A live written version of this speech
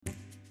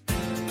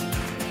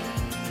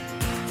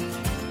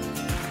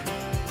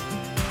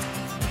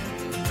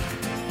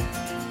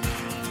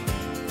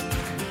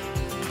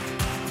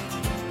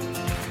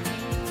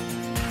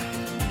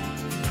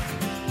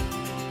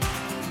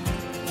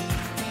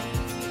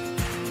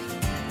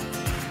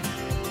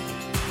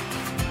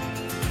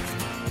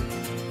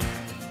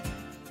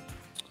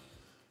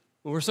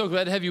We're so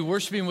glad to have you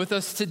worshiping with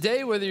us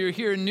today, whether you're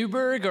here in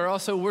Newburgh or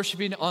also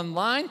worshiping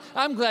online.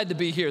 I'm glad to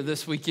be here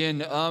this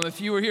weekend. If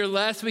you were here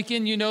last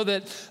weekend, you know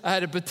that I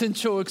had a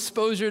potential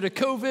exposure to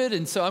COVID,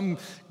 and so I'm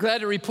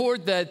glad to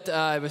report that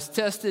I was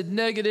tested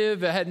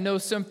negative. I had no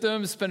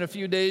symptoms, spent a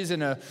few days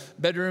in a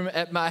bedroom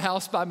at my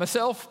house by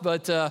myself,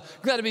 but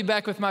glad to be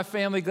back with my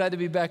family, glad to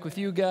be back with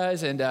you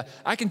guys, and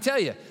I can tell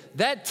you,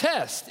 that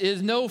test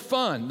is no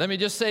fun. Let me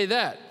just say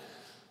that.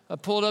 I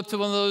pulled up to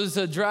one of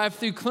those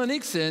drive-through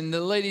clinics, and the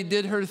lady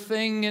did her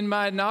thing in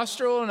my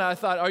nostril, and I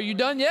thought, "Are you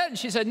done yet?" And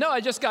she said, "No, I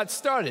just got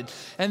started."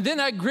 And then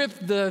I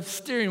gripped the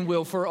steering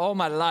wheel for all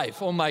my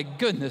life. Oh, my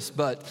goodness.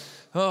 But,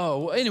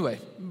 anyway,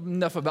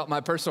 enough about my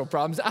personal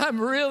problems.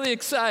 I'm really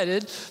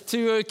excited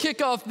to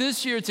kick off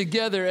this year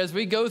together as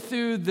we go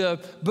through the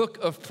book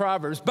of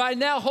Proverbs. By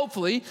now,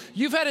 hopefully,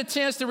 you've had a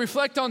chance to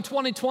reflect on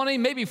 2020,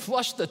 maybe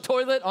flush the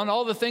toilet on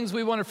all the things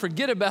we want to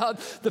forget about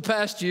the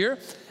past year,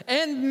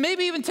 and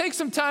maybe even take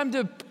some time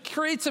to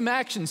create some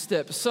action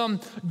steps, some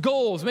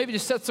goals, maybe to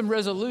set some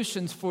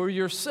resolutions for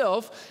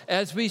yourself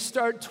as we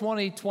start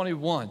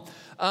 2021.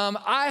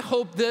 I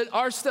hope that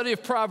our study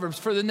of Proverbs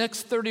for the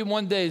next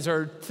 31 days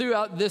or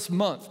throughout this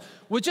month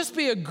would just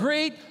be a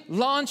great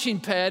launching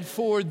pad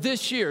for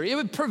this year. It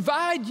would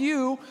provide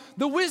you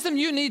the wisdom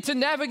you need to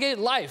navigate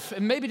life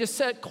and maybe to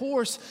set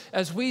course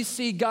as we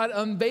see God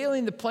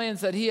unveiling the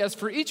plans that He has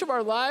for each of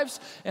our lives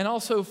and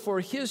also for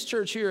His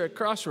church here at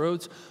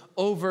Crossroads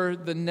over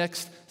the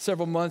next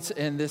several months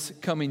and this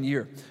coming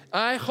year.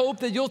 I hope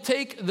that you'll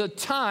take the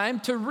time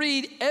to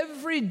read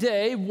every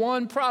day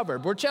one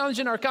proverb. We're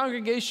challenging our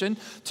congregation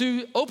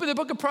to open the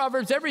book of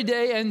Proverbs every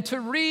day and to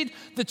read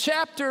the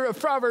chapter of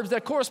Proverbs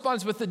that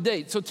corresponds with the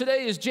date. So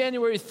today is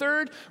January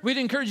 3rd. We'd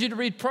encourage you to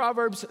read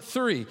Proverbs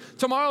 3.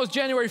 Tomorrow is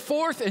January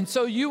 4th, and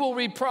so you will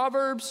read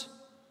Proverbs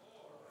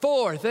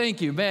 4.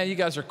 Thank you. Man, you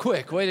guys are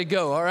quick. Way to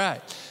go. All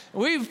right.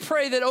 We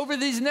pray that over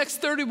these next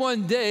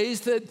 31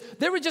 days that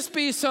there would just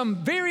be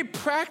some very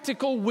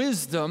practical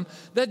wisdom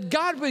that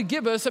God would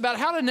give us about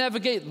how to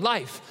navigate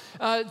life.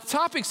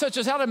 Topics such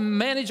as how to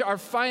manage our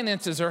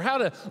finances or how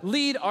to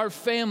lead our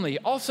family.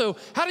 Also,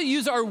 how to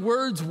use our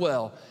words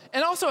well.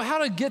 And also how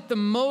to get the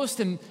most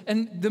and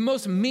the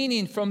most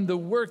meaning from the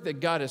work that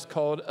God has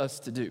called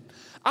us to do.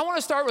 I want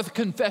to start with a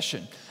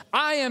confession.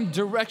 I am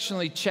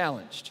directionally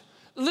challenged.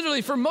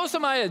 Literally, for most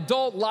of my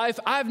adult life,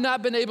 I've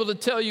not been able to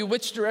tell you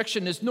which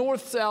direction is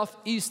north, south,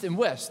 east, and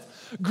west.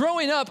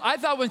 Growing up, I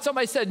thought when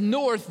somebody said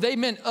north, they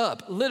meant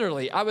up.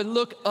 Literally, I would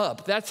look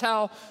up. That's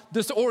how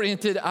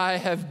disoriented I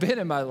have been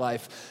in my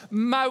life.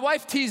 My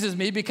wife teases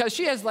me because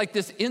she has like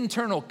this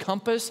internal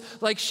compass.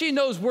 Like she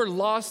knows we're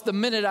lost the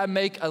minute I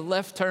make a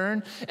left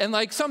turn. And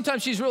like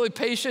sometimes she's really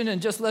patient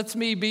and just lets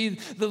me be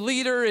the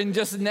leader and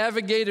just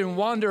navigate and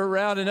wander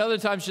around. And other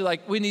times she's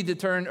like, we need to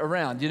turn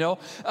around, you know?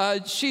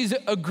 She's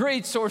a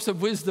great source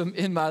of wisdom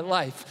in my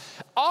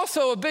life.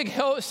 Also, a big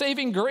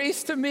saving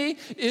grace to me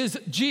is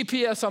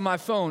GPS on my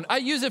phone. I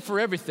use it for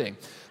everything.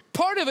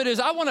 Part of it is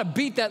I want to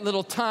beat that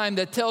little time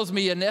that tells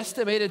me an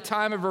estimated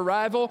time of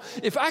arrival.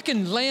 If I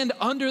can land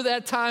under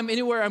that time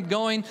anywhere I'm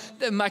going,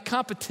 then my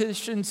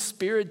competition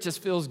spirit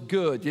just feels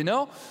good, you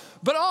know?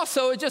 But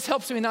also, it just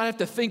helps me not have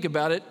to think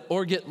about it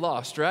or get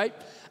lost, right?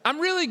 I'm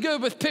really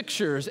good with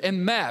pictures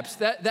and maps.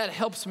 That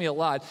helps me a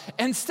lot.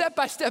 And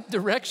step-by-step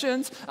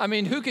directions, I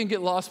mean, who can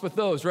get lost with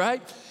those,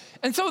 right?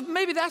 And so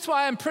maybe that's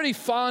why I'm pretty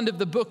fond of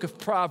the book of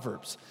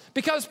Proverbs,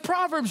 because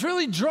Proverbs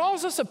really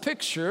draws us a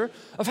picture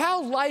of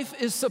how life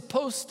is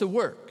supposed to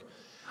work.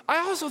 I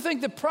also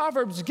think that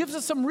Proverbs gives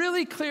us some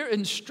really clear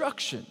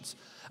instructions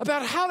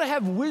about how to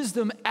have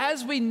wisdom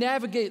as we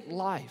navigate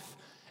life,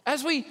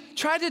 as we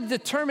try to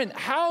determine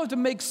how to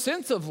make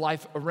sense of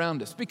life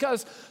around us.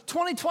 Because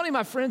 2020,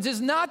 my friends,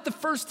 is not the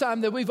first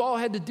time that we've all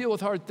had to deal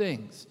with hard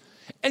things.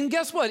 And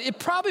guess what? It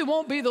probably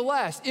won't be the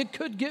last. It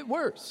could get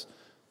worse.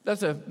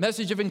 That's a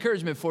message of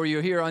encouragement for you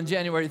here on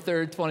January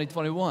 3rd,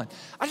 2021.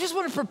 I just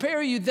want to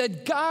prepare you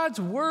that God's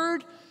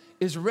word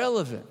is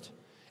relevant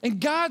and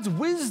God's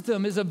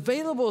wisdom is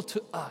available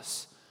to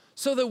us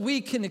so that we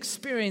can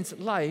experience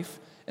life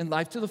and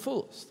life to the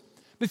fullest.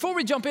 Before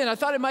we jump in, I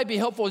thought it might be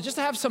helpful just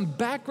to have some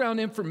background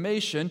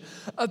information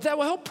that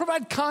will help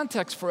provide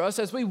context for us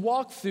as we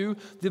walk through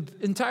the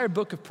entire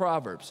book of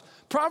Proverbs.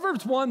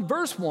 Proverbs 1,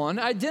 verse 1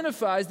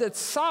 identifies that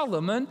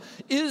Solomon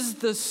is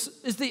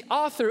the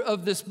author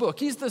of this book.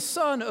 He's the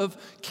son of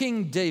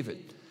King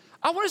David.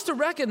 I want us to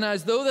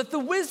recognize, though, that the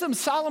wisdom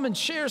Solomon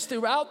shares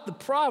throughout the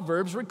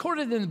Proverbs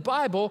recorded in the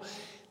Bible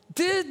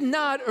did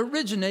not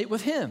originate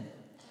with him.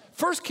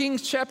 1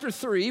 Kings chapter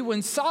 3,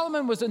 when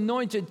Solomon was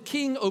anointed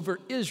king over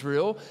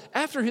Israel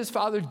after his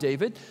father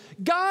David,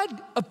 God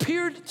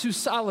appeared to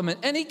Solomon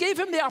and he gave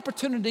him the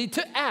opportunity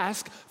to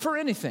ask for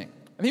anything.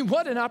 I mean,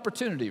 what an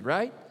opportunity,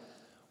 right?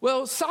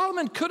 Well,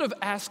 Solomon could have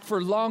asked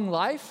for long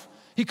life.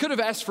 He could have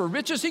asked for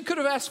riches. He could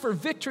have asked for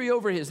victory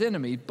over his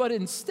enemy. But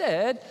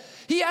instead,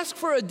 he asked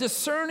for a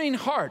discerning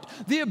heart,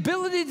 the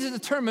ability to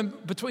determine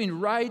between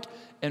right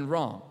and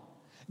wrong.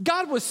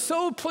 God was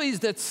so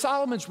pleased at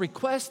Solomon's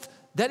request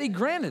that he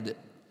granted it.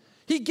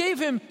 He gave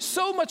him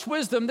so much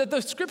wisdom that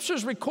the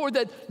scriptures record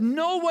that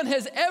no one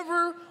has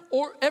ever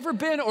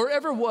been or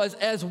ever was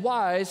as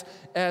wise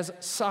as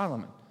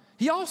Solomon.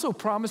 He also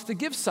promised to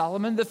give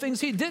Solomon the things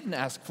he didn't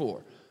ask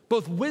for,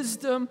 both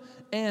wisdom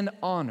and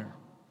honor,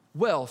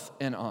 wealth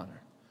and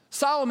honor.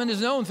 Solomon is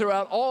known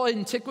throughout all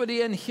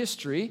antiquity and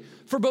history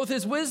for both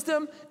his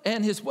wisdom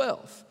and his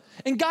wealth.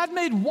 And God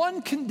made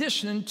one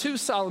condition to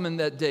Solomon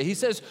that day. He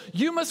says,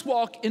 you must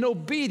walk in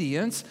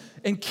obedience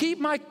and keep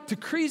my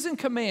decrees and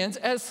commands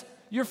as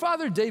your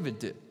father David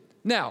did.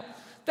 Now,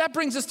 that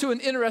brings us to an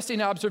interesting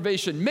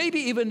observation, maybe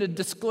even a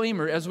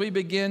disclaimer as we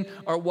begin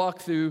our walk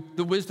through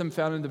the wisdom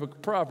found in the book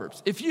of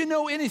Proverbs. If you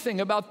know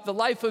anything about the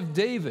life of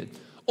David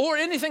or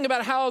anything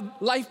about how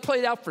life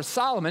played out for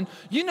Solomon,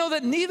 you know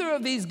that neither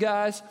of these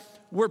guys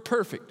were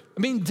perfect. I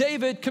mean,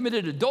 David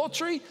committed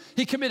adultery,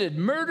 he committed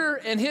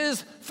murder, and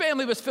his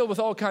family was filled with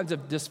all kinds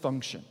of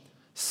dysfunction.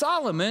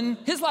 Solomon,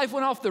 his life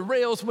went off the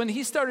rails when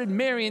he started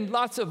marrying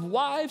lots of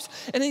wives,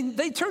 and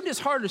they turned his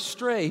heart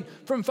astray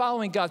from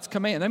following God's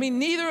command. I mean,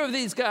 neither of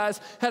these guys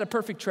had a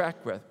perfect track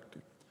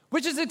record,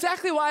 which is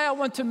exactly why I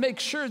want to make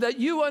sure that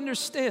you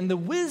understand the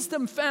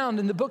wisdom found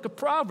in the book of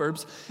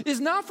Proverbs is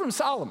not from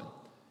Solomon,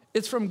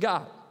 it's from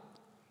God.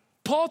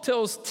 Paul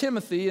tells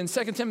Timothy in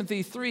 2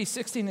 Timothy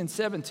 3:16 and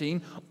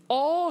 17,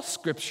 all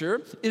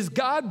scripture is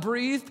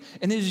God-breathed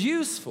and is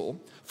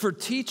useful for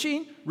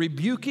teaching,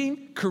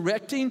 rebuking,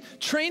 correcting,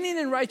 training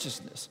in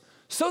righteousness,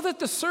 so that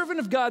the servant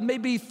of God may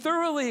be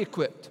thoroughly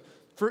equipped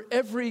for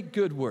every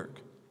good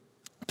work.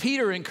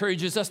 Peter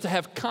encourages us to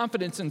have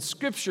confidence in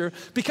scripture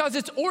because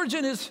its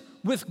origin is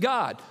with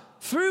God,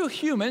 through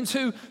humans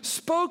who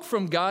spoke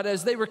from God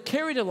as they were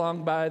carried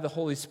along by the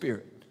Holy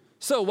Spirit.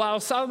 So while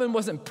Solomon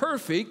wasn't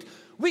perfect,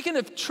 we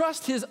can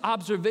trust his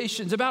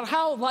observations about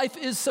how life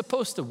is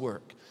supposed to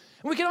work.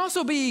 And we can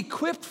also be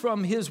equipped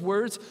from his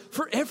words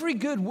for every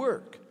good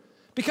work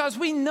because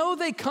we know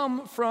they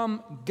come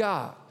from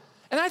God.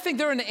 And I think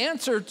they're an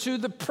answer to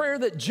the prayer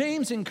that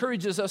James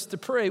encourages us to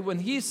pray when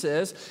he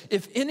says,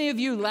 if any of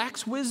you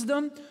lacks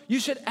wisdom,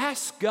 you should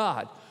ask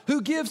God,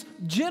 who gives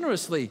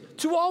generously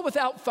to all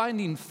without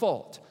finding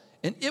fault,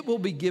 and it will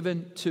be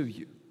given to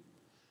you.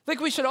 I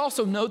think we should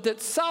also note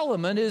that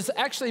Solomon is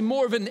actually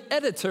more of an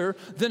editor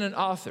than an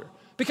author,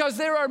 because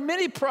there are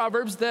many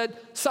proverbs that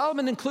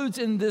Solomon includes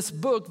in this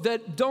book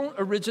that don't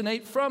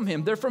originate from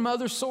him. They're from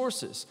other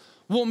sources.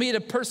 We'll meet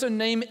a person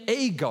named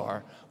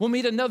Agar. We'll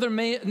meet another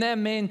man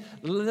named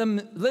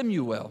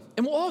Lemuel.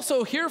 And we'll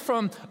also hear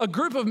from a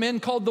group of men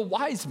called the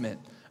wise men.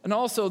 And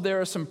also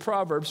there are some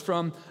proverbs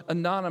from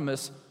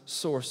anonymous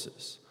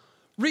sources.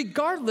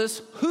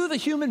 Regardless who the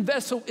human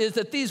vessel is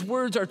that these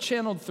words are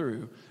channeled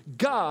through,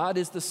 God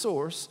is the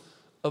source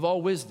of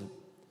all wisdom.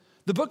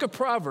 The book of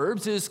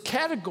Proverbs is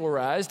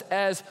categorized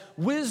as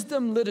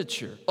wisdom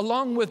literature,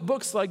 along with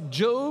books like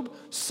Job,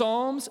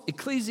 Psalms,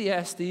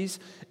 Ecclesiastes,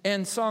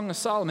 and Song of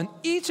Solomon.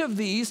 Each of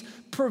these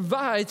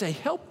provides a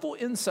helpful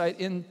insight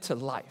into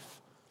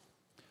life.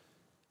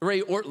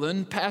 Ray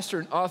Ortlund, pastor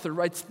and author,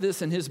 writes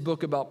this in his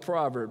book about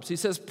Proverbs. He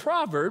says,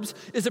 Proverbs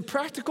is a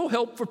practical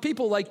help for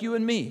people like you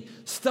and me,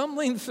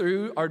 stumbling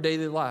through our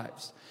daily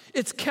lives.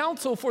 It's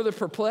counsel for the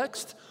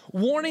perplexed,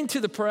 warning to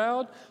the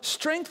proud,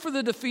 strength for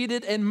the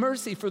defeated, and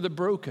mercy for the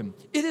broken.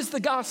 It is the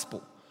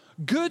gospel,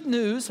 good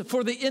news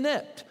for the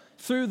inept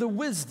through the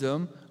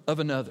wisdom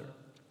of another.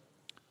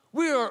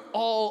 We are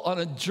all on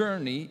a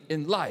journey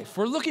in life.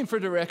 We're looking for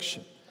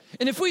direction.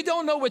 And if we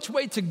don't know which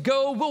way to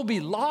go, we'll be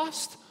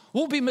lost,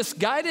 we'll be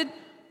misguided,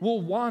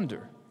 we'll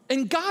wander.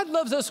 And God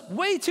loves us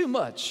way too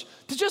much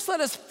to just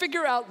let us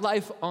figure out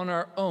life on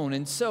our own.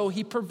 And so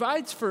he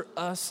provides for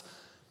us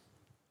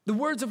the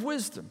words of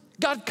wisdom.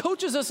 God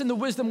coaches us in the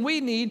wisdom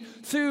we need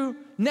through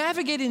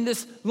navigating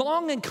this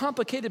long and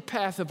complicated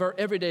path of our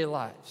everyday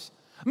lives.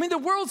 I mean, the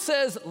world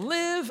says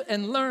live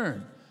and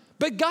learn,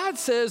 but God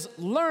says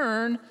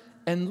learn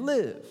and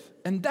live.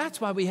 And that's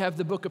why we have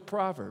the book of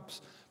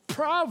Proverbs.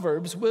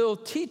 Proverbs will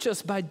teach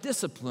us by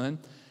discipline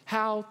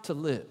how to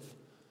live.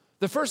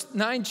 The first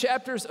 9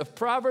 chapters of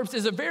Proverbs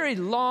is a very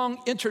long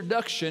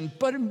introduction,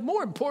 but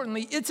more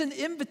importantly, it's an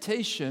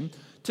invitation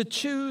to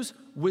choose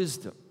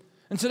wisdom.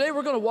 And today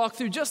we're going to walk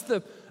through just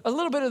a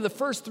little bit of the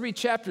first 3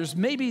 chapters,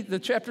 maybe the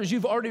chapters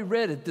you've already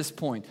read at this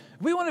point.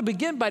 We want to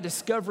begin by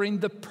discovering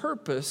the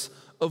purpose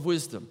of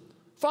wisdom.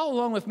 Follow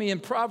along with me in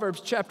Proverbs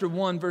chapter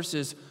 1,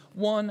 verses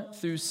 1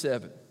 through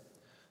 7.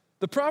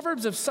 The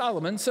Proverbs of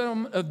Solomon,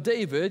 son of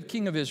David,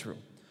 king of Israel,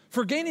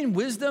 for gaining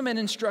wisdom and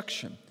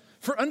instruction,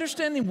 for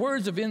understanding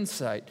words of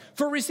insight,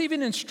 for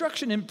receiving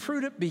instruction in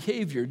prudent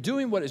behavior,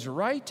 doing what is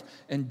right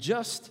and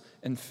just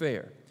and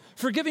fair,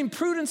 for giving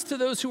prudence to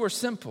those who are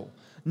simple,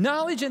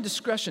 knowledge and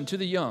discretion to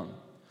the young.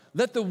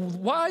 Let the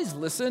wise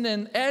listen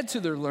and add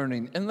to their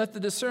learning, and let the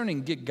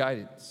discerning get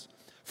guidance.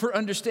 For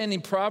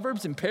understanding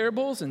proverbs and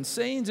parables and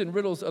sayings and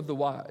riddles of the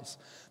wise.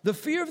 The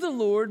fear of the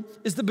Lord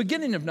is the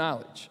beginning of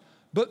knowledge,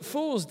 but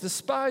fools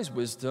despise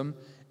wisdom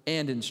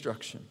and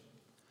instruction.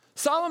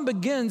 Solomon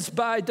begins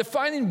by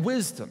defining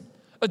wisdom,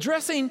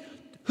 addressing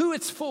who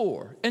it's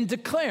for, and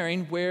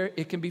declaring where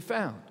it can be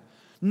found.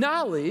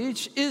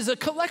 Knowledge is a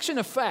collection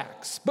of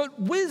facts, but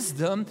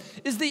wisdom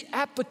is the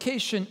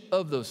application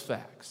of those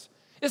facts.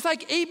 It's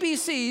like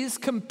ABCs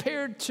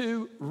compared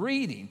to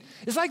reading.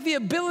 It's like the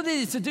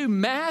ability to do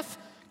math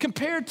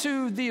compared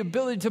to the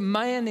ability to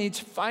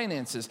manage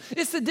finances.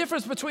 It's the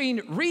difference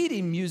between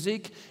reading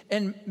music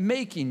and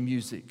making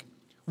music.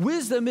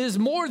 Wisdom is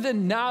more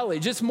than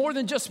knowledge. It's more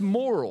than just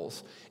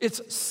morals.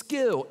 It's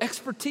skill,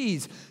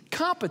 expertise,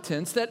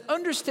 competence that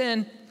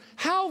understand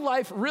how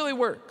life really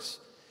works,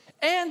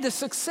 and the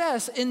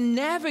success in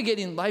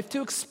navigating life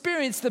to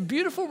experience the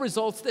beautiful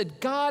results that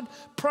God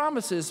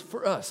promises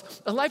for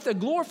us. A life that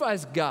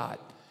glorifies God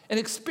and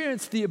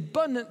experience the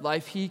abundant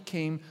life He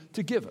came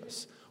to give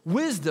us.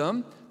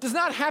 Wisdom does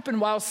not happen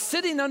while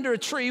sitting under a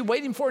tree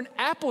waiting for an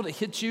apple to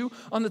hit you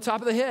on the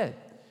top of the head.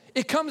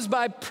 It comes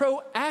by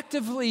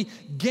proactively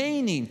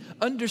gaining,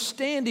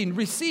 understanding,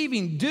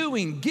 receiving,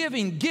 doing,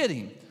 giving,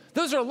 getting.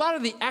 Those are a lot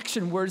of the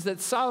action words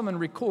that Solomon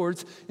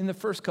records in the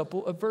first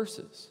couple of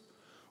verses.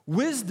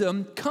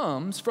 Wisdom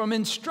comes from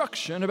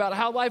instruction about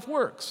how life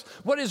works,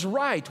 what is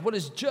right, what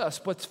is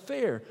just, what's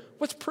fair,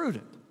 what's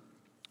prudent.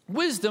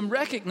 Wisdom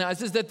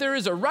recognizes that there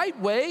is a right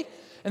way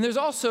and there's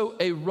also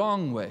a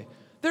wrong way.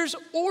 There's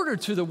order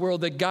to the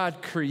world that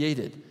God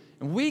created,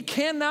 and we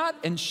cannot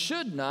and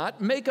should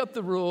not make up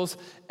the rules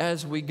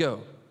as we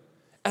go.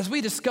 As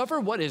we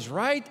discover what is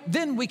right,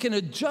 then we can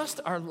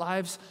adjust our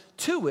lives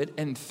to it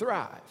and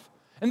thrive.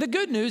 And the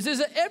good news is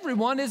that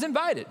everyone is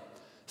invited.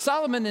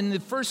 Solomon, in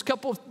the first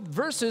couple of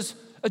verses,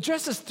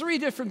 addresses three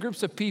different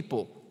groups of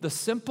people: the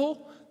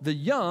simple, the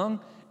young,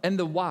 and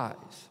the wise.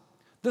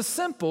 The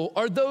simple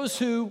are those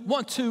who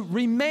want to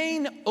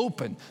remain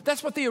open.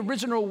 That's what the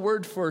original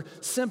word for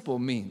simple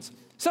means.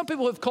 Some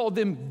people have called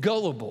them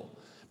gullible,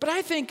 but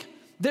I think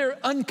they're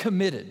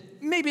uncommitted.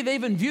 Maybe they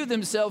even view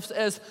themselves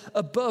as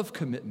above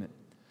commitment.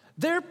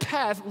 Their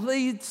path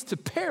leads to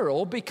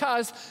peril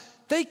because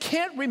they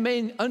can't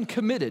remain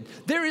uncommitted.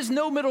 There is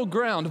no middle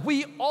ground.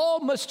 We all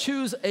must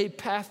choose a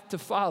path to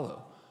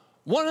follow.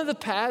 One of the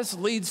paths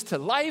leads to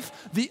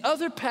life, the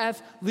other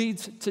path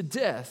leads to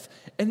death.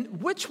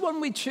 And which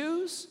one we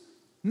choose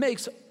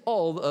makes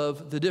all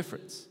of the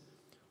difference.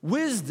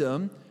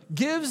 Wisdom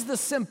gives the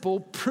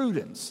simple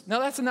prudence. Now,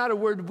 that's not a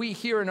word we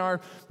hear in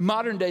our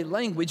modern day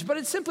language, but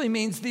it simply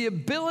means the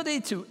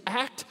ability to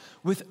act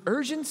with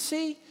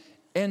urgency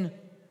and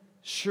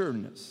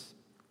sureness.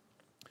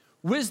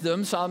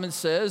 Wisdom, Solomon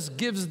says,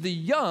 gives the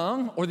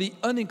young or the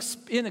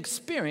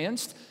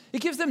inexperienced,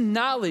 it gives them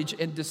knowledge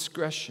and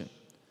discretion.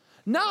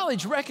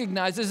 Knowledge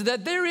recognizes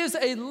that there is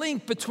a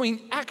link between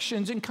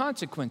actions and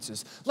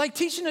consequences, like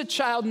teaching a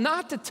child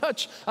not to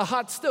touch a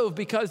hot stove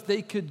because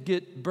they could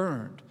get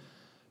burned.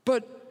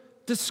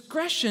 But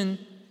discretion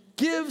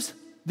gives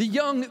the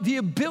young the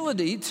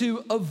ability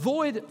to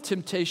avoid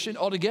temptation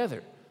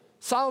altogether.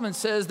 Solomon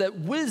says that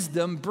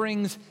wisdom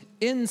brings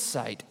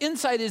insight.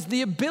 Insight is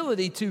the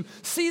ability to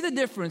see the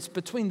difference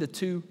between the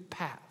two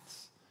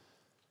paths.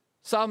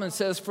 Solomon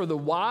says for the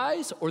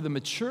wise or the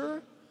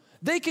mature,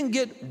 they can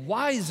get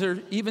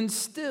wiser even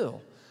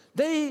still.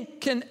 They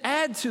can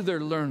add to their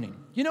learning.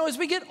 You know, as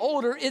we get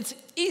older, it's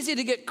easy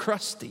to get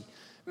crusty,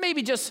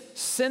 maybe just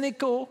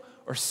cynical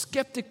or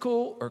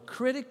skeptical or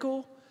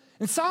critical.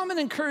 And Solomon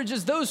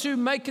encourages those who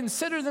might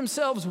consider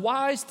themselves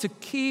wise to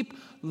keep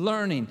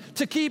learning,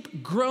 to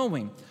keep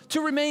growing,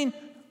 to remain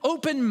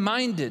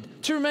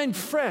open-minded, to remain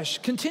fresh,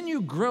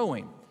 continue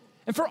growing.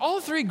 And for all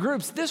three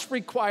groups, this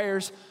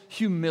requires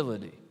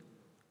humility.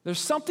 There's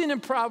something in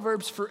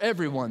Proverbs for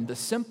everyone, the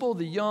simple,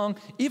 the young,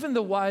 even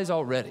the wise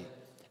already.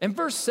 And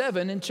verse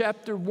 7 in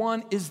chapter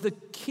 1 is the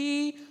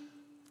key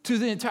to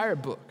the entire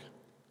book.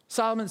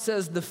 Solomon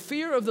says, "The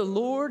fear of the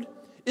Lord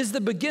is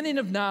the beginning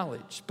of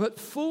knowledge, but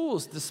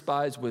fools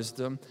despise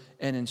wisdom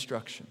and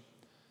instruction."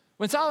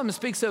 When Solomon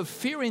speaks of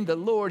fearing the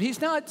Lord,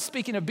 he's not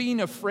speaking of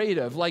being afraid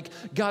of, like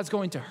God's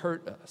going to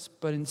hurt us,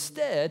 but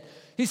instead,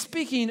 he's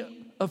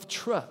speaking of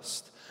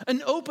trust,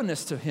 an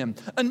openness to him,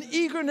 an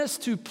eagerness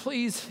to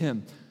please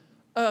him,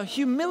 a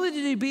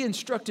humility to be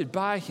instructed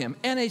by him,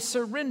 and a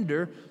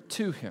surrender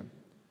to him.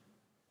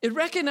 It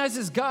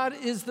recognizes God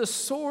is the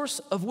source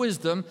of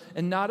wisdom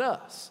and not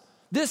us.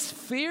 This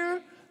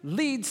fear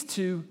leads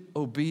to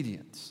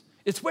obedience.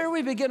 It's where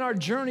we begin our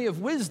journey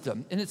of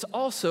wisdom, and it's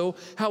also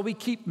how we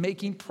keep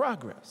making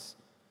progress.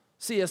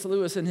 C.S.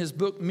 Lewis, in his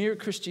book, Mere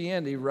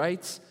Christianity,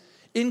 writes,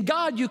 "In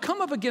God, you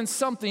come up against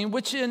something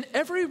which in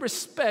every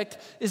respect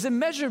is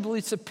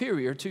immeasurably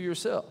superior to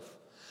yourself.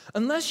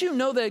 Unless you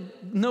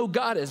know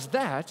God as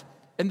that,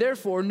 and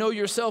therefore know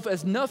yourself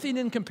as nothing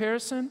in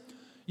comparison,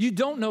 you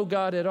don't know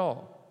God at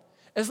all.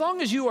 As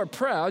long as you are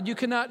proud, you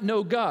cannot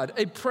know God.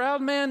 A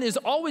proud man is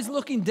always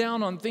looking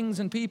down on things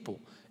and people.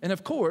 And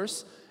of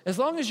course, as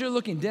long as you're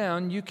looking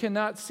down, you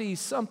cannot see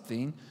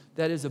something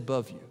that is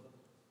above you."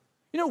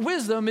 You know,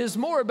 wisdom is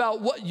more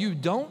about what you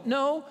don't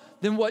know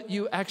than what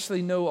you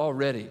actually know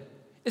already.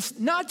 It's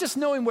not just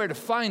knowing where to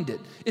find it,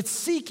 it's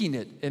seeking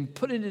it and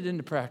putting it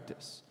into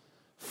practice.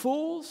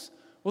 Fools,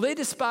 well, they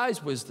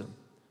despise wisdom.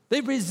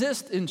 They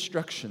resist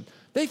instruction.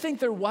 They think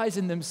they're wise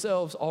in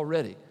themselves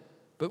already.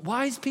 But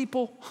wise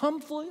people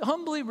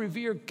humbly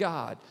revere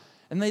God,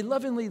 and they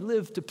lovingly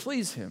live to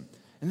please him.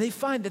 And they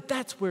find that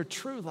that's where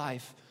true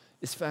life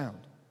is found.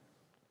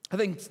 I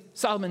think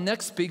Solomon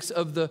next speaks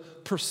of the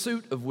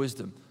pursuit of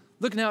wisdom.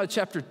 Look now at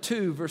chapter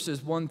 2,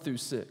 verses 1 through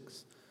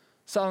 6.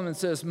 Solomon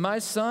says, "My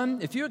son,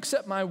 if you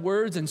accept my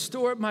words and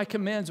store up my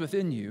commands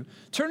within you,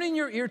 turning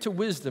your ear to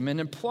wisdom and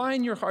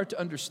applying your heart to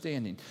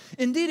understanding.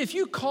 Indeed, if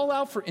you call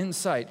out for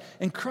insight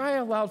and cry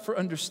aloud for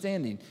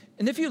understanding,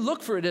 and if you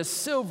look for it as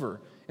silver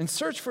and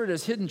search for it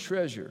as hidden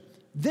treasure,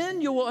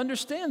 then you will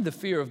understand the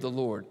fear of the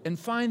Lord and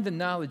find the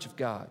knowledge of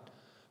God.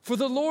 For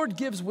the Lord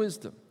gives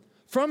wisdom.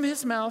 From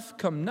his mouth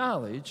come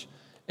knowledge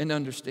and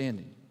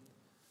understanding."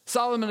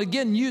 Solomon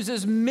again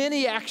uses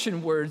many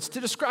action words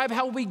to describe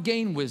how we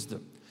gain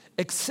wisdom.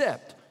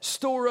 Accept,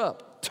 store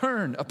up,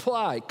 turn,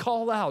 apply,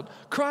 call out,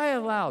 cry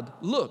aloud,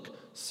 look,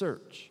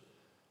 search.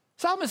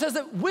 Solomon says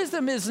that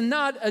wisdom is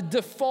not a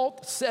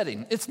default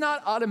setting. It's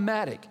not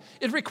automatic.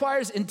 It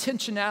requires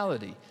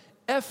intentionality,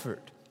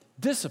 effort,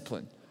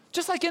 discipline,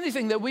 just like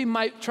anything that we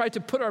might try to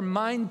put our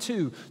mind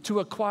to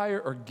acquire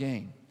or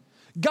gain.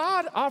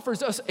 God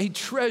offers us a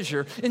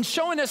treasure in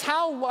showing us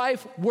how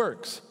life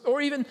works,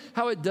 or even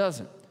how it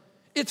doesn't.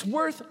 It's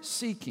worth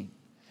seeking.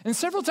 And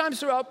several times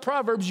throughout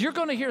Proverbs, you're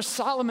going to hear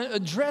Solomon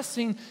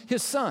addressing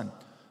his son.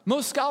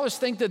 Most scholars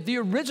think that the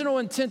original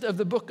intent of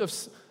the book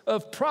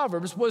of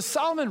Proverbs was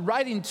Solomon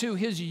writing to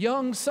his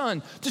young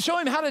son to show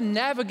him how to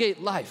navigate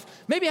life,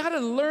 maybe how to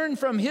learn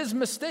from his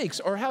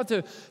mistakes, or how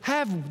to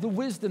have the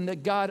wisdom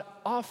that God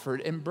offered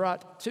and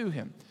brought to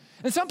him.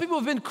 And some people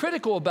have been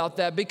critical about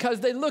that because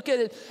they look at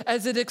it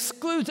as it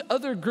excludes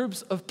other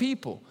groups of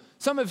people.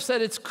 Some have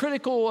said it's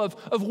critical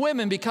of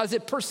women because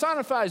it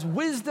personifies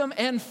wisdom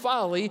and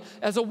folly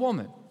as a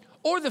woman.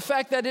 Or the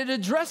fact that it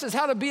addresses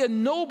how to be a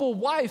noble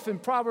wife in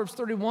Proverbs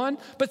 31,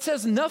 but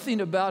says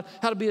nothing about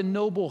how to be a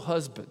noble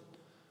husband.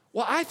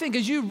 Well, I think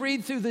as you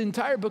read through the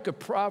entire book of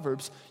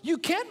Proverbs, you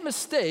can't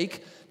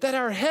mistake that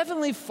our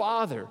Heavenly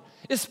Father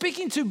is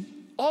speaking to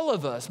all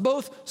of us,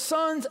 both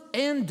sons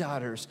and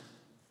daughters,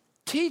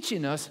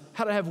 teaching us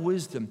how to have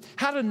wisdom,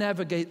 how to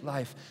navigate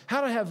life,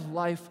 how to have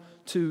life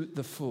to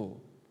the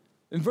full.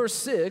 In verse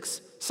 6,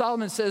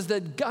 Solomon says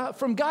that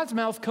from God's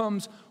mouth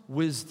comes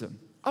wisdom.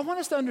 I want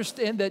us to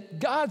understand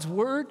that God's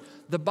word,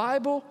 the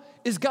Bible,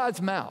 is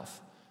God's mouth.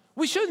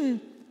 We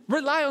shouldn't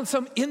rely on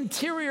some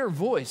interior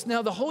voice.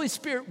 Now, the Holy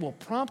Spirit will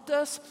prompt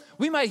us.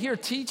 We might hear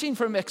teaching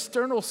from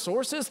external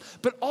sources,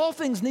 but all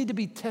things need to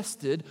be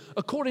tested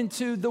according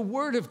to the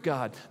word of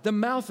God, the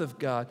mouth of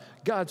God,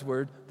 God's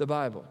word, the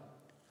Bible.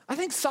 I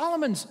think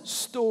Solomon's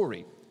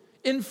story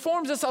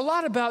informs us a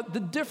lot about the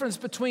difference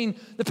between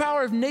the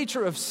power of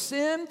nature of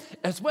sin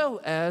as well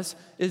as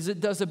it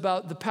does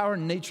about the power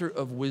and nature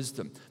of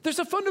wisdom. There's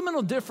a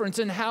fundamental difference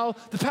in how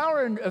the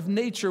power of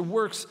nature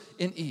works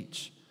in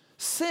each.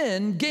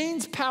 Sin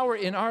gains power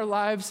in our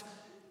lives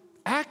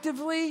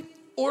actively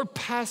or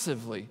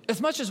passively, as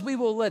much as we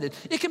will let it.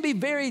 It can be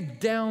very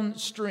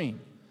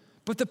downstream.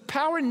 But the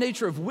power and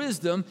nature of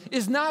wisdom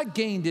is not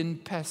gained in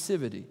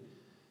passivity.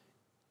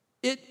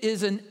 It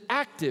is an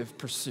active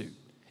pursuit.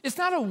 It's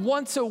not a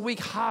once-a-week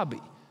hobby,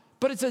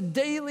 but it's a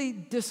daily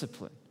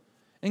discipline.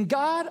 And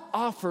God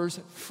offers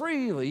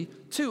freely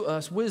to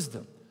us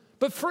wisdom.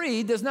 But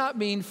free does not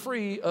mean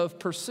free of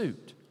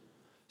pursuit.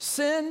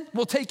 Sin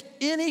will take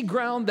any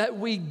ground that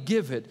we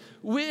give it,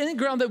 any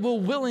ground that we'll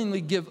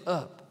willingly give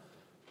up.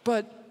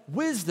 But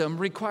wisdom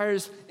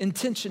requires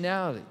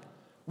intentionality.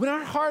 When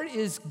our heart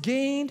is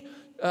when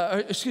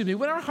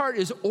our heart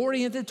is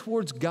oriented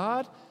towards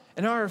God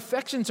and our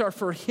affections are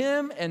for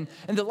Him and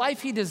the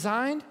life He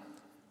designed,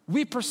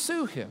 we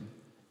pursue Him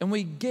and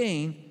we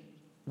gain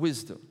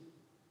wisdom.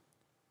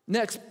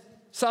 Next,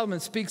 Solomon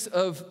speaks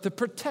of the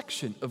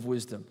protection of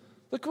wisdom.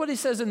 Look what he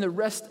says in the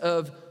rest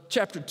of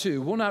chapter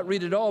 2. We'll not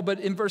read it all, but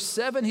in verse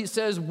 7 he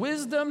says,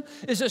 wisdom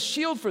is a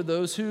shield for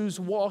those whose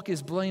walk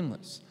is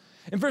blameless.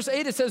 In verse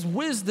 8 it says,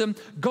 wisdom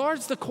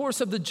guards the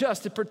course of the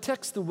just. It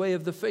protects the way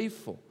of the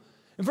faithful.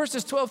 In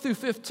verses 12 through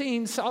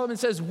 15, Solomon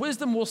says,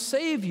 wisdom will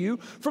save you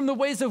from the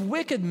ways of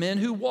wicked men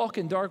who walk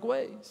in dark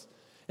ways.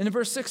 And in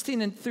verse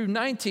 16 through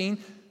 19,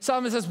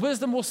 Solomon says,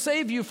 wisdom will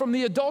save you from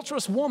the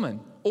adulterous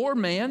woman or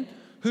man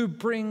who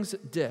brings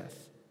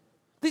death.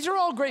 These are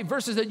all great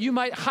verses that you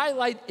might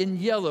highlight in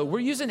yellow. We're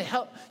using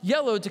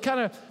yellow to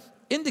kind of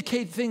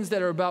indicate things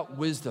that are about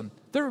wisdom.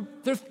 They're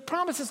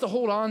promises to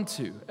hold on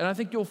to, and I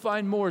think you'll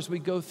find more as we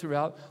go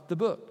throughout the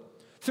book.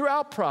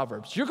 Throughout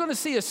Proverbs, you're going to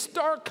see a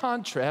stark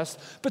contrast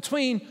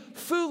between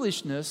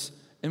foolishness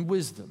and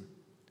wisdom.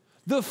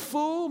 The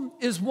fool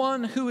is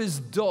one who is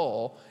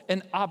dull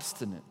and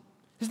obstinate.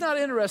 He's not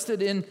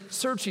interested in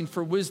searching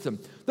for wisdom.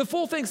 The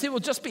fool thinks it will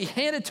just be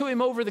handed to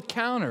him over the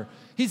counter.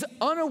 He's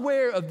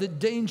unaware of the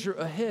danger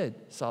ahead,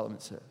 Solomon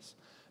says.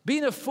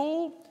 Being a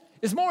fool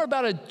is more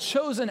about a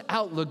chosen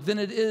outlook than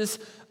it is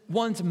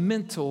one's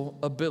mental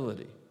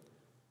ability.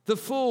 The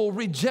fool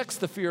rejects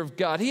the fear of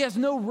God. He has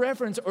no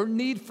reverence or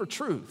need for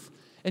truth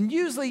and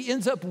usually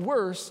ends up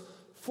worse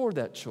for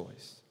that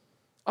choice.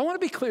 I want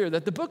to be clear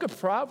that the book of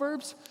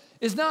Proverbs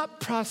is not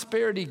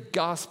prosperity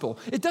gospel.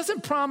 It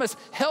doesn't promise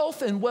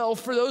health and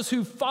wealth for those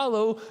who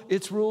follow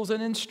its rules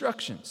and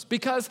instructions,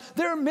 because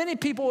there are many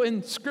people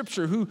in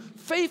Scripture who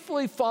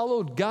faithfully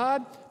followed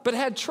God but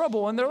had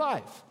trouble in their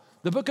life.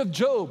 The book of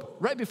Job,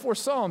 right before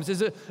Psalms,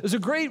 is a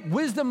great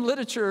wisdom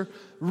literature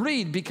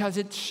read because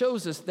it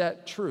shows us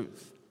that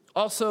truth.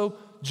 Also,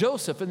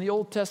 Joseph in the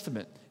Old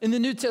Testament. In the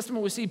New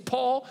Testament, we see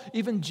Paul,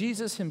 even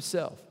Jesus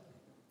himself.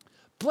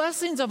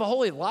 Blessings of a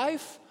holy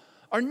life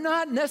are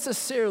not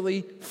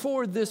necessarily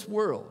for this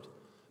world,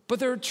 but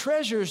they're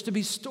treasures to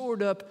be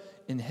stored up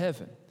in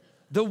heaven.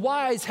 The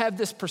wise have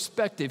this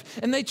perspective,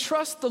 and they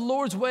trust the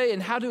Lord's way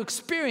and how to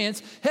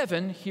experience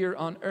heaven here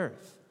on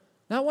earth.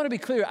 Now, I want to be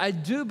clear. I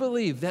do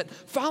believe that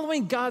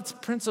following God's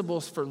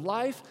principles for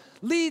life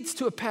leads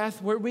to a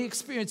path where we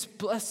experience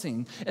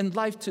blessing and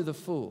life to the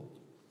full.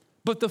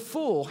 But the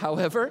fool,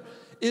 however,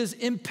 is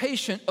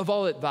impatient of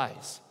all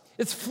advice.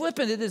 It's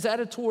flippant in his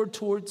attitude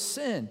towards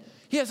sin.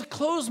 He has a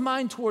closed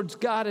mind towards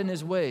God and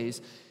his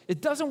ways.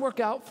 It doesn't work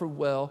out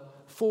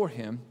for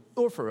him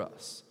or for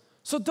us.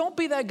 So don't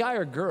be that guy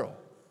or girl.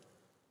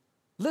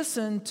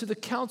 Listen to the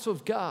counsel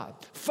of God.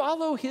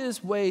 Follow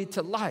his way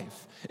to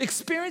life.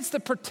 Experience the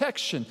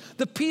protection,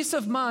 the peace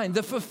of mind,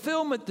 the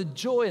fulfillment, the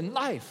joy in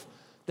life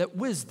that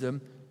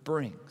wisdom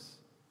brings.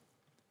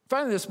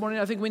 Finally, this morning,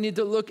 I think we need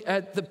to look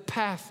at the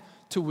path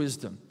to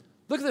wisdom.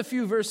 Look at the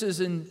few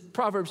verses in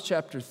Proverbs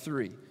chapter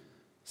 3.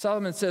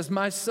 Solomon says,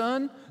 "My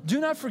son,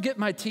 do not forget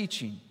my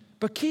teaching,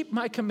 but keep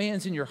my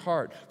commands in your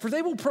heart, for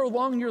they will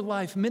prolong your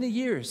life many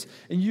years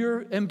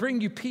and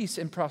bring you peace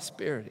and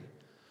prosperity.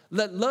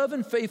 Let love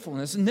and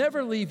faithfulness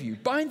never leave you.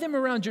 Bind them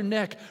around your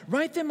neck.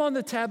 Write them on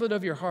the tablet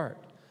of your heart.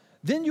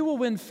 Then you will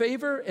win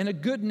favor and a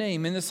good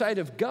name in the sight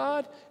of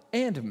God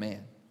and of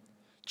man.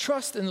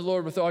 Trust in the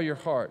Lord with all your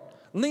heart.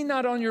 Lean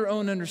not on your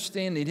own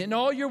understanding. In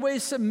all your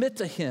ways submit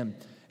to him,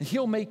 and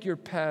he'll make your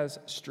paths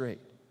straight.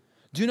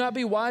 Do not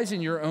be wise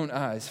in your own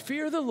eyes.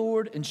 Fear the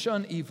Lord and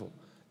shun evil.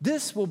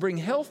 This will bring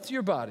health to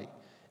your body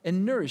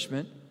and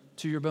nourishment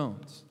to your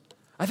bones."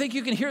 I think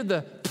you can hear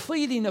the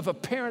pleading of a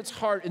parent's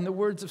heart in the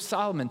words of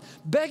Solomon,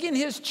 begging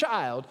his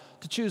child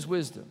to choose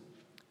wisdom.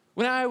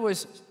 When I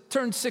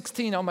turned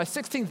 16, on my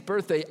 16th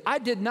birthday, I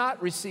did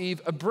not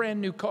receive a brand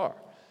new car.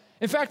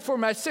 In fact, for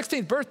my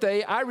 16th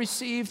birthday, I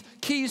received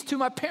keys to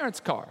my parents'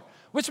 car,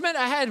 which meant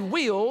I had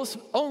wheels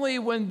only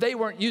when they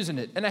weren't using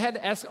it, and I had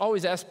to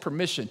always ask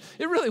permission.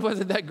 It really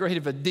wasn't that great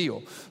of a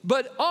deal.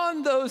 But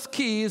on those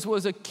keys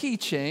was a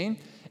keychain,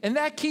 and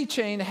that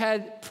keychain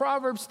had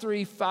Proverbs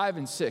 3, 5,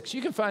 and 6.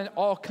 You can find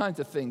all kinds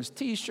of things,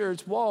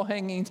 T-shirts, wall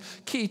hangings,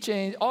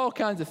 keychains, all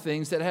kinds of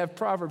things that have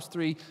Proverbs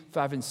 3,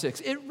 5, and 6.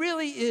 It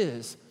really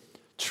is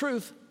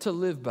truth to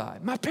live by.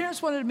 My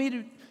parents wanted me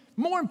to,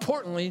 more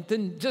importantly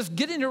than just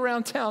getting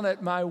around town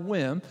at my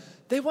whim,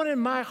 they wanted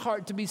my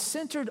heart to be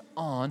centered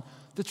on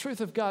the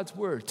truth of God's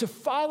word, to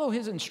follow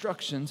his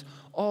instructions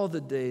all the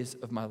days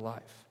of my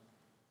life.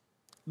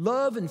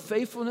 Love and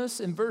faithfulness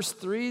in verse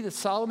 3 that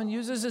Solomon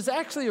uses is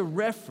actually a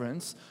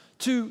reference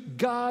to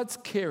God's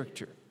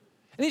character.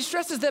 And he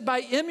stresses that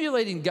by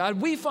emulating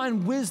God, we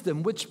find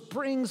wisdom, which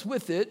brings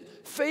with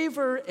it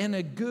favor and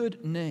a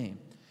good name.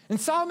 And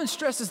Solomon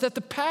stresses that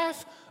the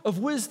path of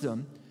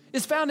wisdom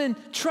is found in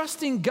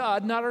trusting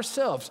God, not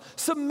ourselves,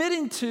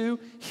 submitting to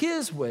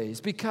his ways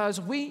because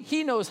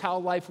he knows how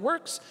life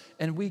works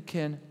and we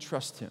can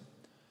trust him.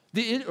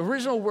 The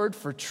original word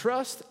for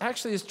trust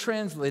actually is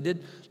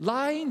translated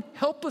lying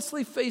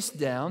helplessly face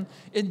down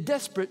in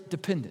desperate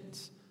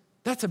dependence.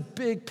 That's a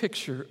big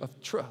picture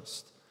of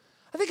trust.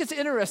 I think it's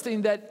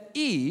interesting that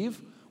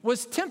Eve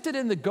was tempted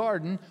in the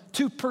garden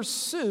to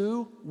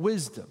pursue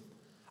wisdom.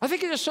 I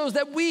think it just shows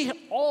that we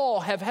all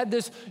have had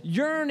this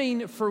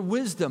yearning for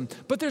wisdom,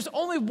 but there's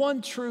only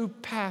one true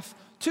path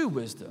to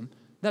wisdom.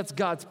 That's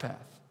God's path.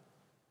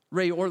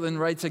 Ray Ortlund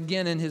writes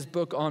again in his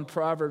book on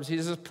Proverbs, he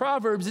says,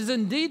 Proverbs is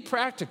indeed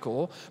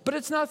practical, but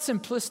it's not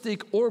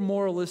simplistic or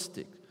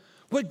moralistic.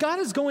 What God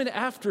is going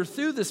after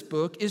through this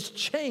book is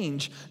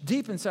change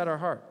deep inside our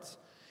hearts.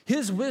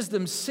 His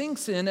wisdom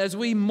sinks in as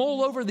we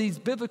mull over these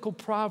biblical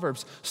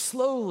proverbs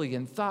slowly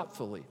and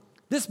thoughtfully.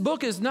 This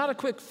book is not a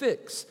quick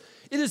fix.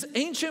 It is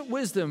ancient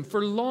wisdom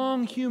for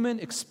long human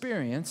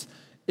experience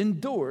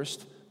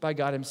endorsed by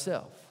God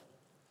himself.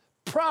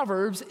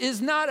 Proverbs is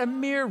not a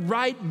mere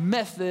right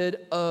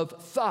method of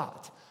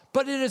thought,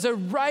 but it is a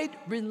right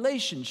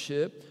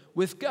relationship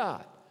with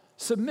God,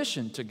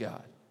 submission to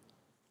God.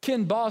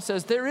 Ken Baugh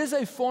says there is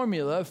a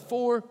formula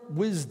for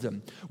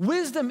wisdom.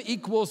 Wisdom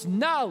equals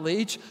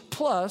knowledge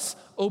plus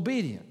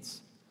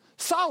obedience.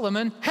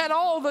 Solomon had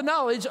all the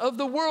knowledge of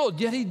the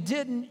world, yet he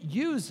didn't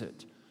use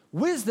it.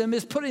 Wisdom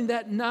is putting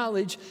that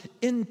knowledge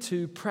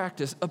into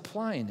practice,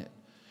 applying it.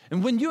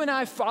 And when you and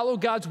I follow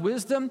God's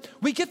wisdom,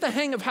 we get the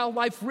hang of how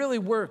life really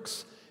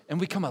works and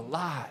we come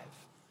alive.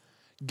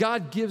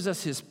 God gives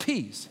us his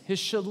peace, his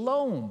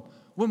shalom,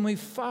 when we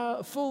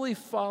fully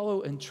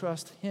follow and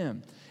trust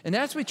him. And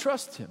as we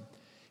trust him,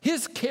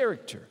 his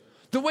character,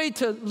 the way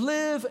to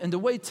live and the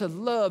way to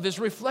love is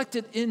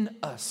reflected in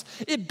us.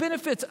 It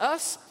benefits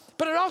us,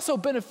 but it also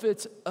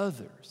benefits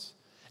others.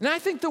 And I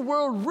think the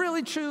world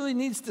really, truly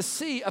needs to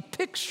see a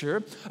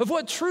picture of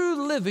what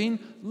true living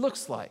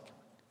looks like.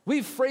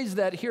 We've phrased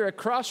that here at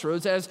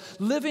Crossroads as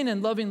living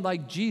and loving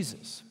like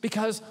Jesus,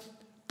 because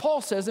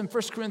Paul says in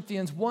 1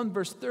 Corinthians 1,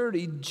 verse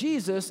 30,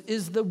 Jesus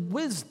is the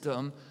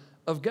wisdom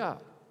of God.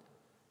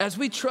 As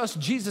we trust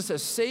Jesus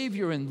as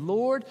Savior and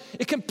Lord,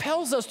 it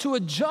compels us to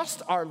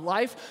adjust our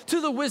life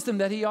to the wisdom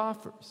that he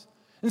offers.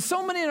 And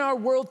so many in our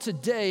world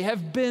today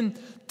have been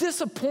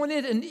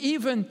disappointed and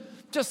even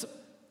just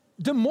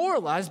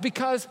demoralized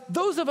because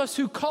those of us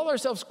who call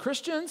ourselves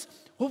Christians,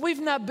 well, we've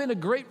not been a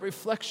great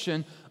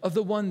reflection of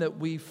the one that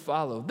we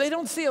follow. They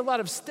don't see a lot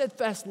of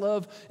steadfast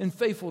love and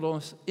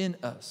faithfulness in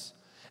us.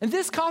 And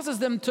this causes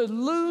them to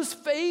lose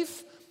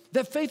faith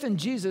that faith in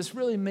Jesus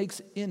really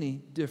makes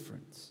any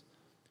difference.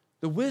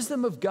 The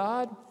wisdom that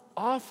God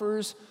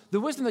offers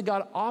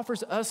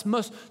us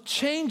must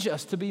change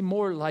us to be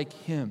more like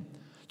him.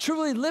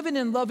 Truly living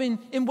and loving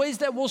in ways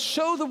that will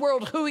show the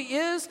world who he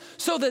is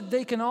so that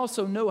they can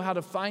also know how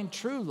to find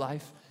true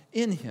life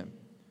in him.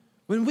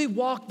 When we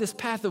walk this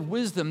path of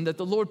wisdom that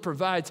the Lord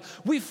provides,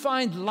 we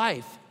find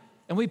life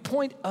and we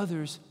point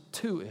others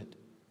to it.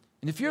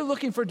 And if you're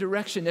looking for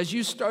direction as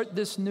you start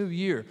this new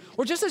year,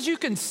 or just as you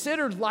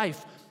consider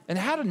life and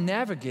how to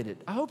navigate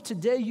it, I hope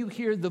today you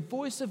hear the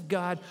voice of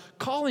God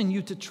calling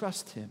you to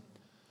trust him,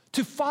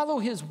 to follow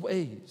his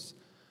ways,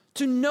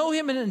 to know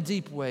him in a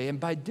deep way, and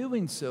by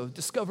doing so,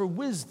 discover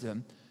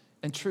wisdom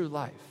and true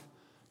life.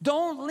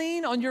 Don't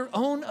lean on your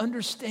own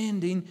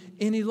understanding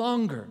any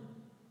longer.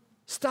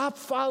 Stop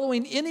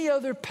following any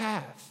other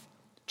path.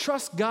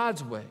 Trust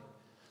God's way.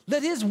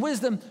 Let his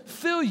wisdom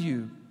fill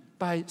you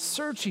by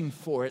searching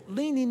for it,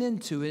 leaning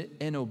into it,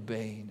 and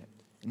obeying it.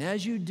 And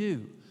as you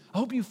do, I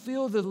hope you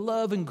feel the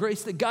love and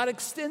grace that God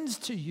extends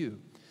to you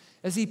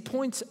as he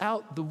points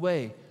out the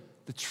way,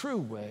 the true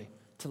way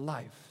to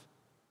life.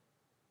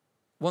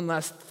 One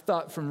last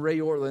thought from Ray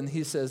Ortlund.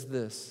 He says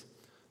this: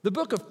 the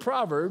book of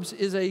Proverbs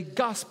is a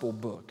gospel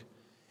book.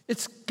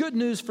 It's good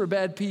news for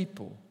bad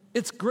people.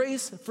 It's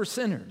grace for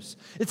sinners.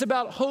 It's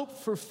about hope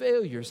for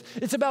failures.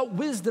 It's about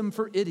wisdom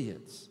for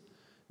idiots.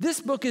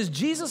 This book is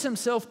Jesus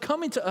himself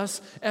coming to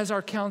us as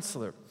our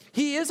counselor.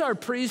 He is our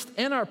priest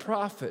and our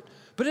prophet.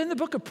 But in the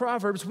book of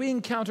Proverbs, we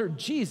encounter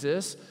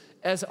Jesus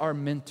as our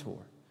mentor.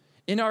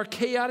 In our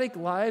chaotic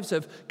lives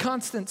of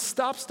constant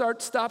stop,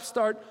 start,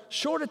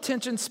 short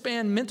attention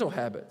span mental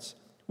habits,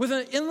 with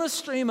an endless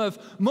stream of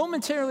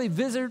momentarily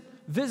visible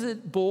let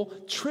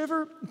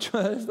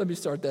me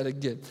start that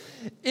again.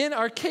 In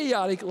our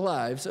chaotic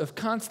lives of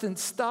constant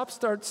stop,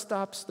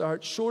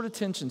 start, short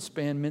attention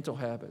span mental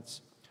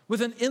habits,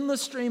 with an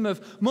endless stream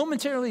of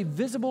momentarily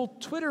visible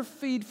Twitter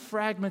feed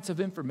fragments of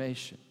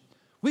information,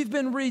 we've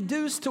been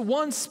reduced to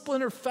one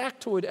splinter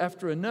factoid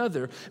after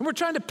another, and we're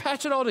trying to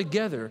patch it all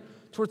together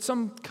towards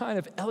some kind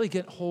of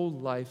elegant whole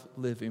life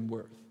living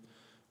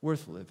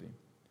worth living.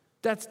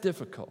 That's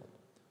difficult.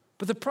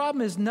 But the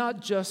problem is not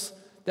just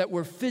that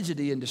we're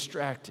fidgety and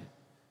distracted.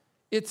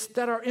 It's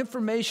that our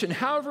information,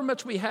 however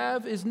much we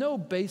have, is no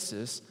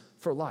basis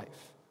for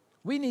life.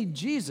 We need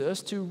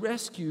Jesus to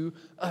rescue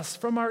us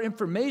from our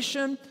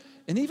information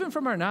and even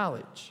from our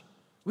knowledge.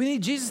 We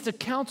need Jesus to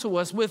counsel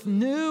us with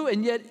new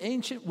and yet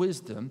ancient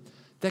wisdom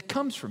that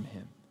comes from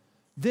him.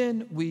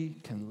 Then we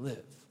can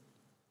live.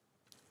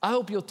 I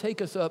hope you'll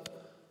take us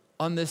up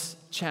on this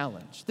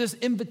challenge, this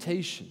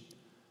invitation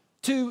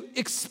to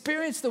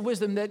experience the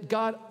wisdom that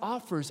God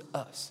offers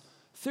us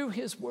through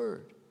his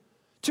word,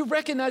 to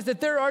recognize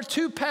that there are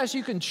two paths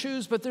you can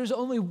choose, but there's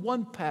only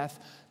one path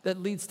that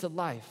leads to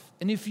life.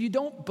 And if you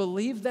don't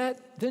believe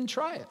that, then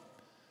try it.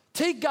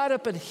 Take God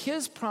up at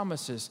his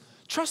promises.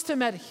 Trust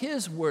him at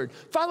his word.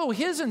 Follow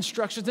his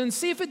instructions and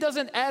see if it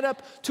doesn't add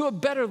up to a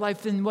better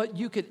life than what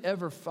you could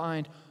ever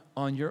find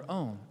on your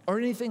own or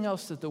anything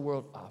else that the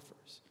world offers.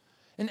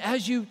 And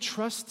as you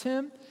trust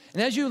him,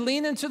 and as you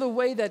lean into the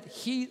way that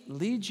he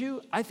leads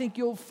you, I think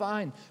you'll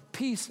find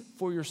peace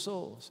for your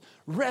souls,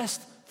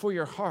 rest for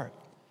your heart,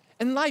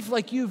 and life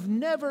like you've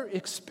never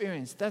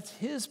experienced. That's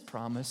his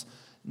promise,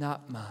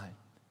 not mine.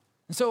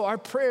 And so our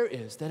prayer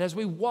is that as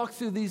we walk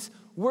through these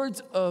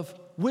words of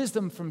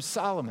wisdom from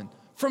Solomon,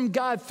 from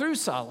God through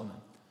Solomon,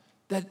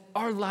 that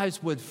our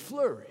lives would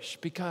flourish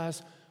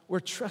because we're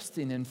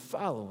trusting and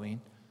following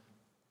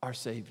our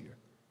Savior.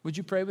 Would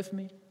you pray with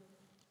me?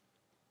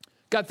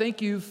 God,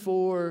 thank you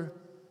for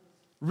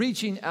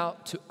reaching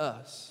out to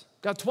us.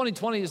 God,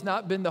 2020 has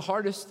not been the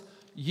hardest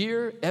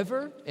year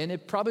ever, and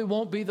it probably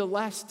won't be the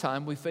last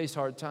time we face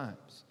hard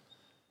times.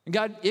 And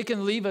God, it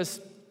can leave us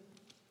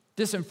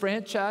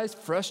disenfranchised,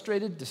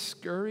 frustrated,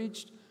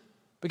 discouraged.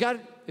 But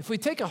God, if we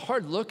take a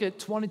hard look at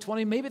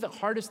 2020, maybe the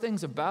hardest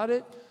things about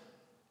it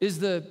is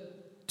the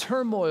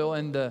turmoil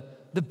and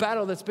the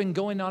battle that's been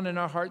going on in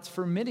our hearts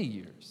for many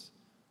years.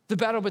 The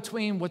battle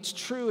between what's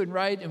true and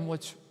right and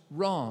what's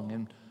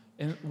wrong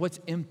and what's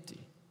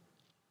empty.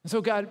 And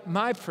so God,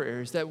 my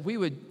prayer is that we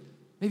would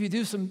maybe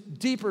do some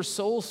deeper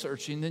soul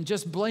searching than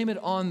just blame it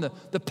on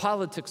the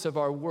politics of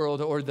our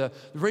world or the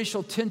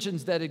racial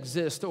tensions that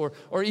exist or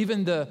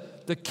even the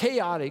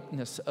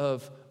chaoticness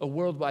of a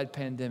worldwide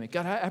pandemic.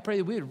 God, I pray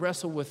that we would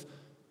wrestle with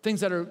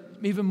things that are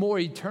even more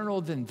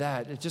eternal than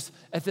that. It's just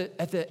at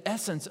the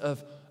essence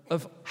of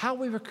how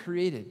we were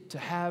created to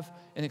have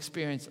and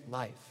experience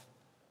life.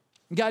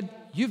 God,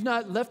 you've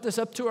not left us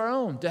up to our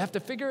own to have to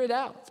figure it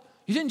out.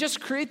 You didn't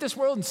just create this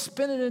world and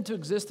spin it into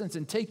existence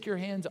and take your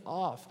hands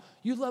off.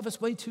 You love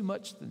us way too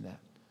much than that.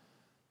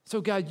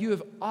 So God, you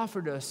have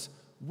offered us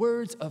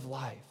words of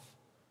life,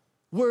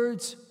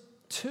 words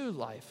to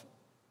life,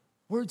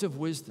 words of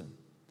wisdom.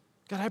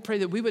 God, I pray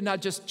that we would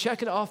not just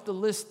check it off the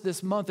list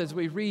this month as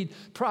we read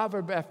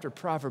proverb after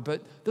proverb,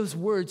 but those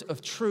words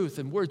of truth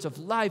and words of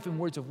life and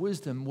words of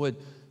wisdom would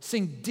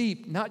sink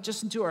deep, not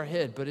just into our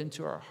head, but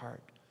into our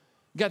heart.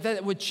 God, that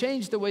it would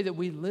change the way that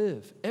we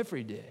live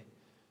every day.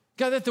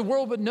 God, that the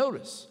world would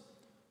notice.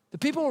 The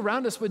people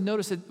around us would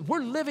notice that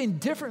we're living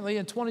differently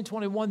in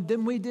 2021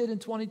 than we did in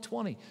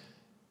 2020.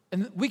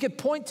 And we could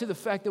point to the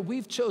fact that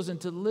we've chosen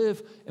to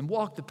live and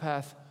walk the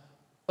path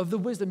of the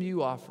wisdom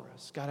you offer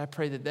us. God, I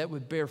pray that that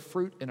would bear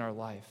fruit in our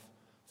life,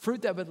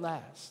 fruit that would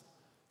last,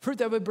 fruit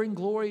that would bring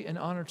glory and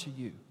honor to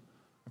you.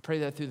 I pray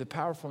that through the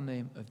powerful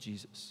name of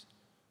Jesus.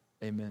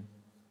 Amen.